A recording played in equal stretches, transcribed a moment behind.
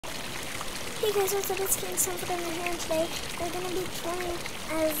Hey guys, what's up? It's King Something in here, and today we're gonna be playing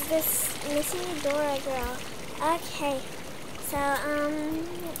as this Missy Dora girl. Okay, so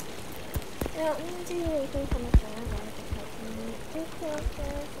we don't need to do anything from the phone.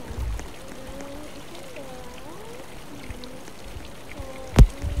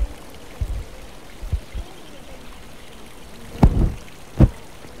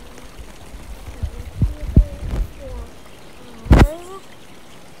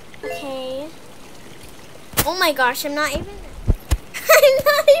 Okay. Oh my gosh, I'm not even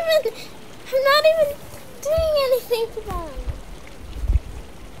doing anything to them.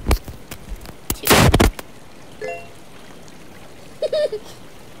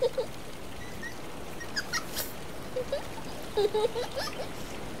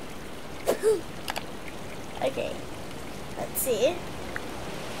 Okay, let's see.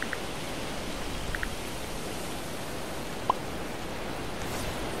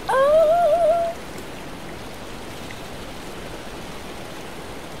 Oh!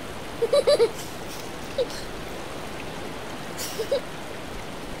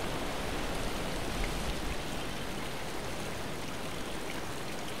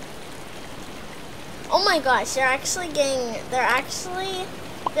 Oh my gosh, they're actually getting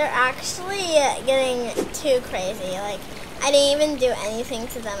too crazy. Like, I didn't even do anything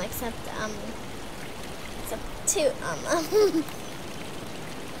to them except to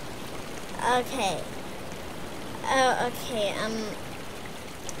okay. Oh, okay,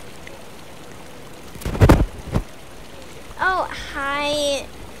 oh, hi,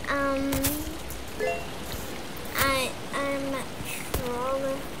 I'm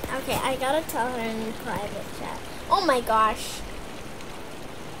trolling. Okay, I gotta tell her in private chat. Oh my gosh.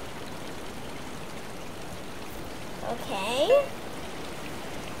 Okay.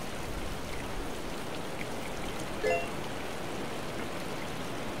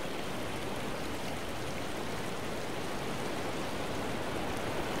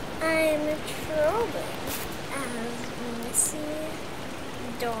 I'm trolling as Missy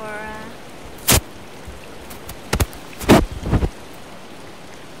Dora.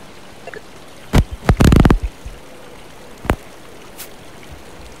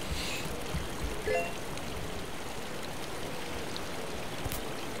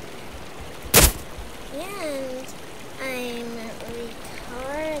 And I'm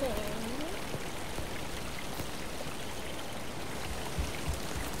recording.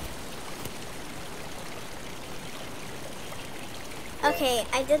 Okay,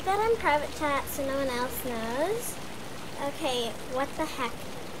 I did that on private chat so no one else knows. Okay, what the heck?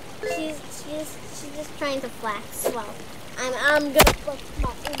 She's just trying to flex. Well, I'm gonna flex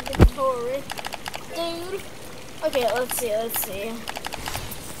my inventory, dude. Okay, let's see.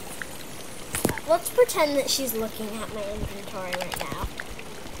 Let's pretend that she's looking at my inventory right now.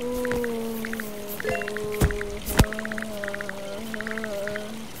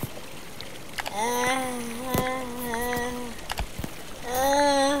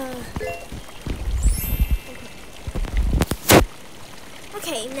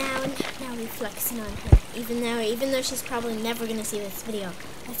 Okay, now we're flexing on her. Even though she's probably never gonna see this video.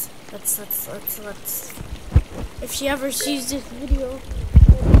 Let's. If she ever sees this video.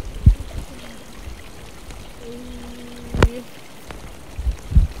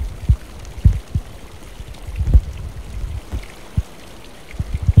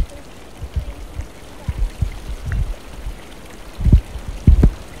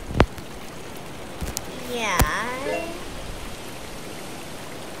 Yeah.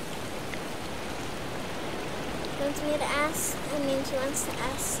 Wants me to ask? I mean, she wants to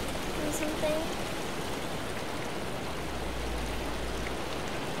ask me something.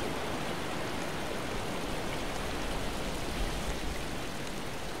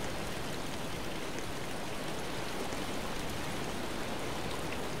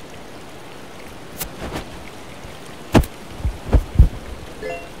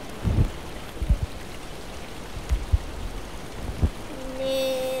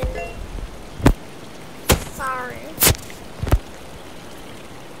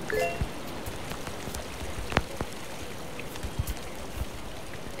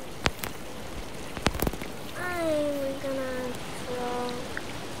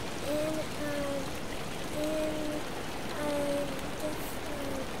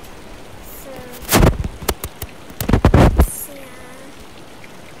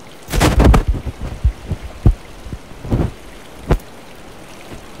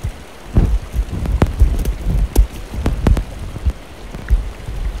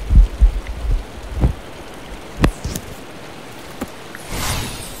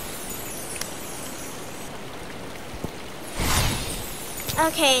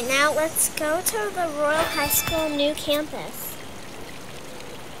 Okay, now let's go to the Royal High School new campus.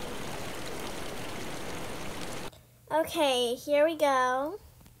 Okay, here we go.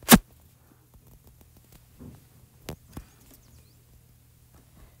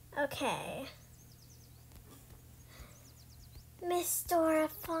 Okay. Miss Dora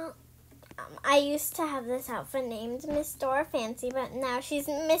I used to have this outfit named Miss Dora Fancy, but now she's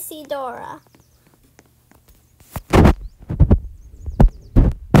Missy Dora.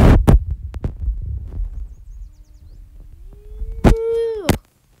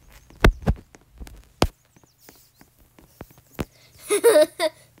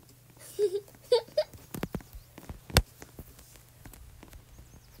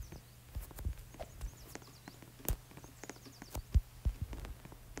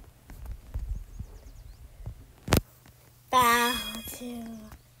 Bow to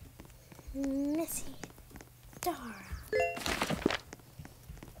Missy Dora.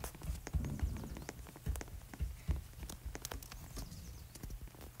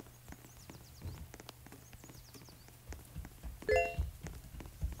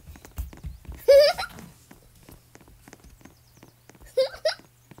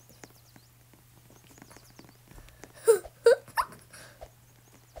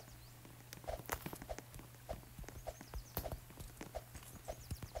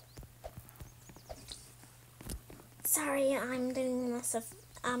 Sorry, I'm doing this if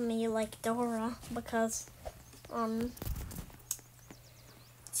you like Dora because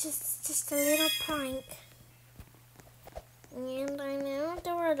just a little prank. And I know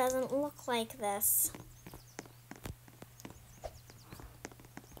Dora doesn't look like this.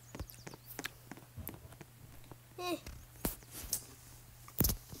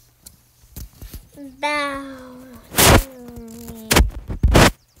 Bow to me.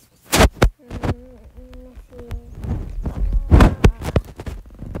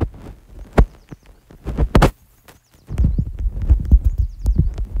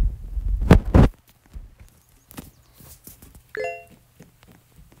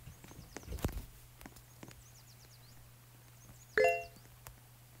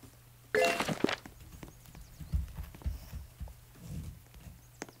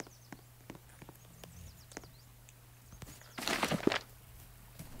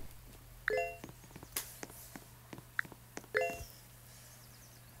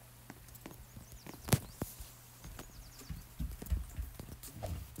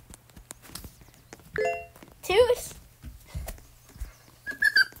 Toot.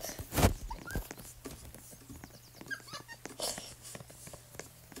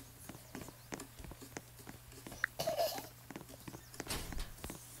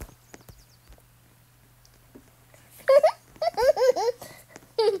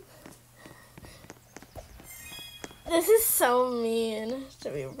 This is so mean to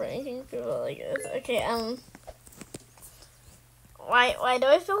be pranking people like this. Okay, why do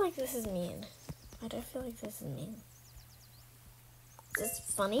I feel like this is mean? Why do I feel like this is mean? It's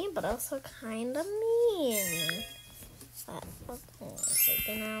funny, but also kind of mean. But, like,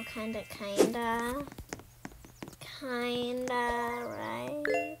 you know, kinda,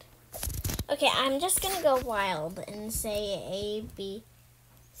 right? Okay, I'm just gonna go wild and say A, B,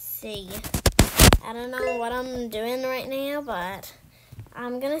 C. I don't know what I'm doing right now, but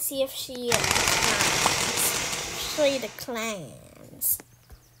I'm gonna see if she declines.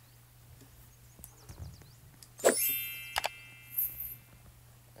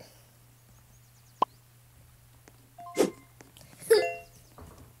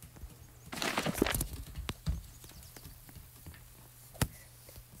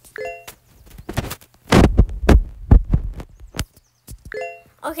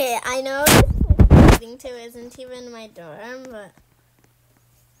 Okay, I know this place leading to isn't even my dorm, but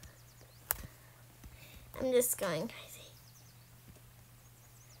I'm just going crazy.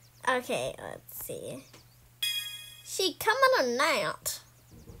 Okay, let's see. She coming or not?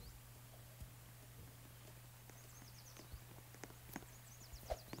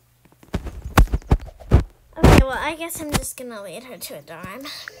 Okay, well, I guess I'm just gonna lead her to a dorm.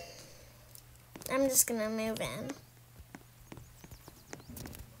 I'm just gonna move in.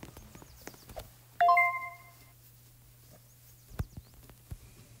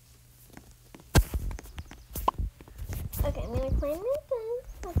 Okay, I'm gonna climb my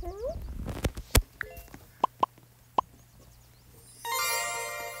fence. Okay.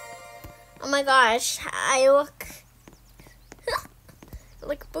 Oh my gosh, I look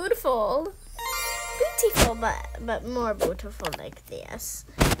beautiful. Beautiful, but more beautiful like this.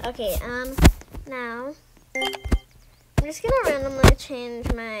 Okay, now I'm just gonna randomly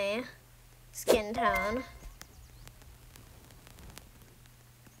change my skin tone.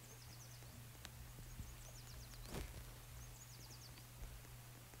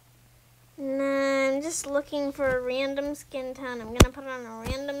 just looking for a random skin tone. I'm gonna put on a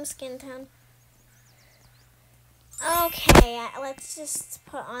random skin tone. Okay, let's just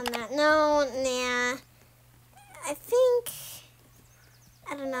put on that. No, nah. I think,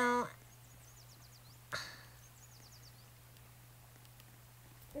 I don't know.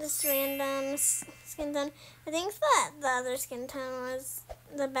 Just random skin tone. I think that the other skin tone was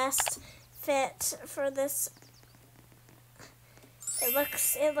the best fit for this. It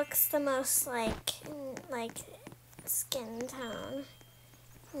looks the most like skin tone.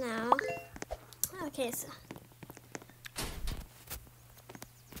 No. Okay, so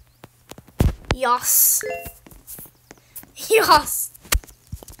Yos. Yos.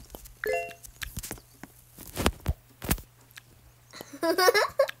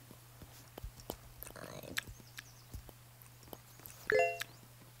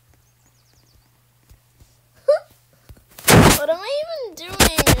 What am I even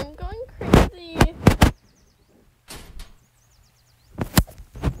doing? I'm going crazy.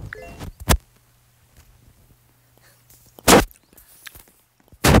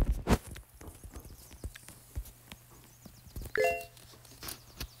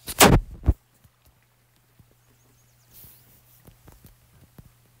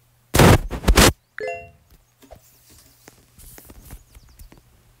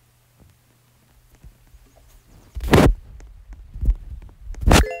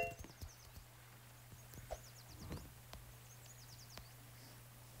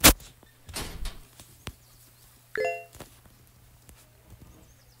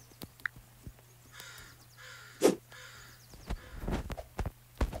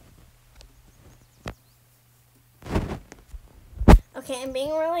 Okay, I'm being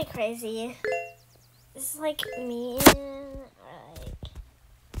really crazy. This is like me,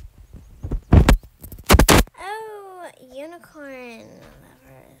 oh, unicorn.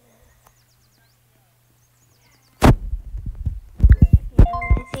 I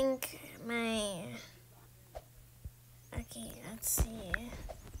think okay, let's see.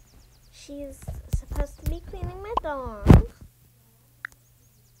 She's supposed to be cleaning my dorm.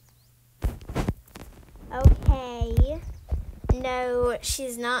 Okay. No,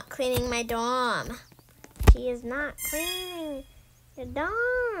 she's not cleaning my dorm. She is not cleaning the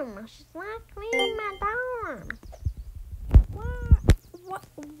dorm. She's not cleaning my dorm.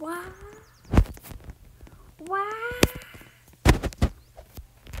 What?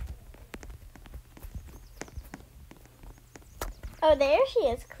 Oh, there she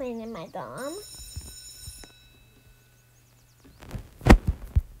is cleaning my dorm.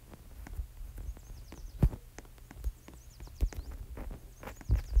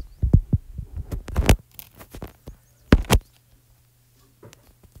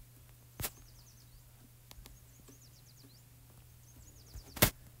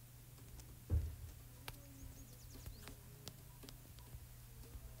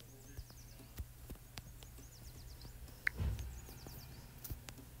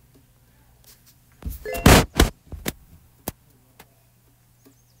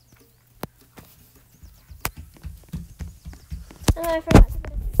 Oh, I forgot to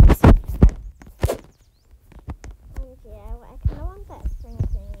put it. And yeah, I kind of want that spring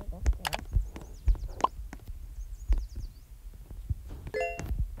thingy to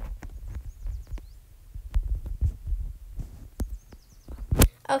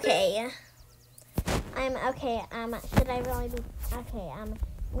Okay. Should I really be, okay, I'm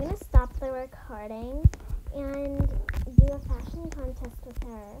gonna stop the recording and do a fashion contest with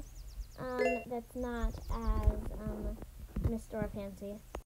her, that's not as, Miss Dora Fancy.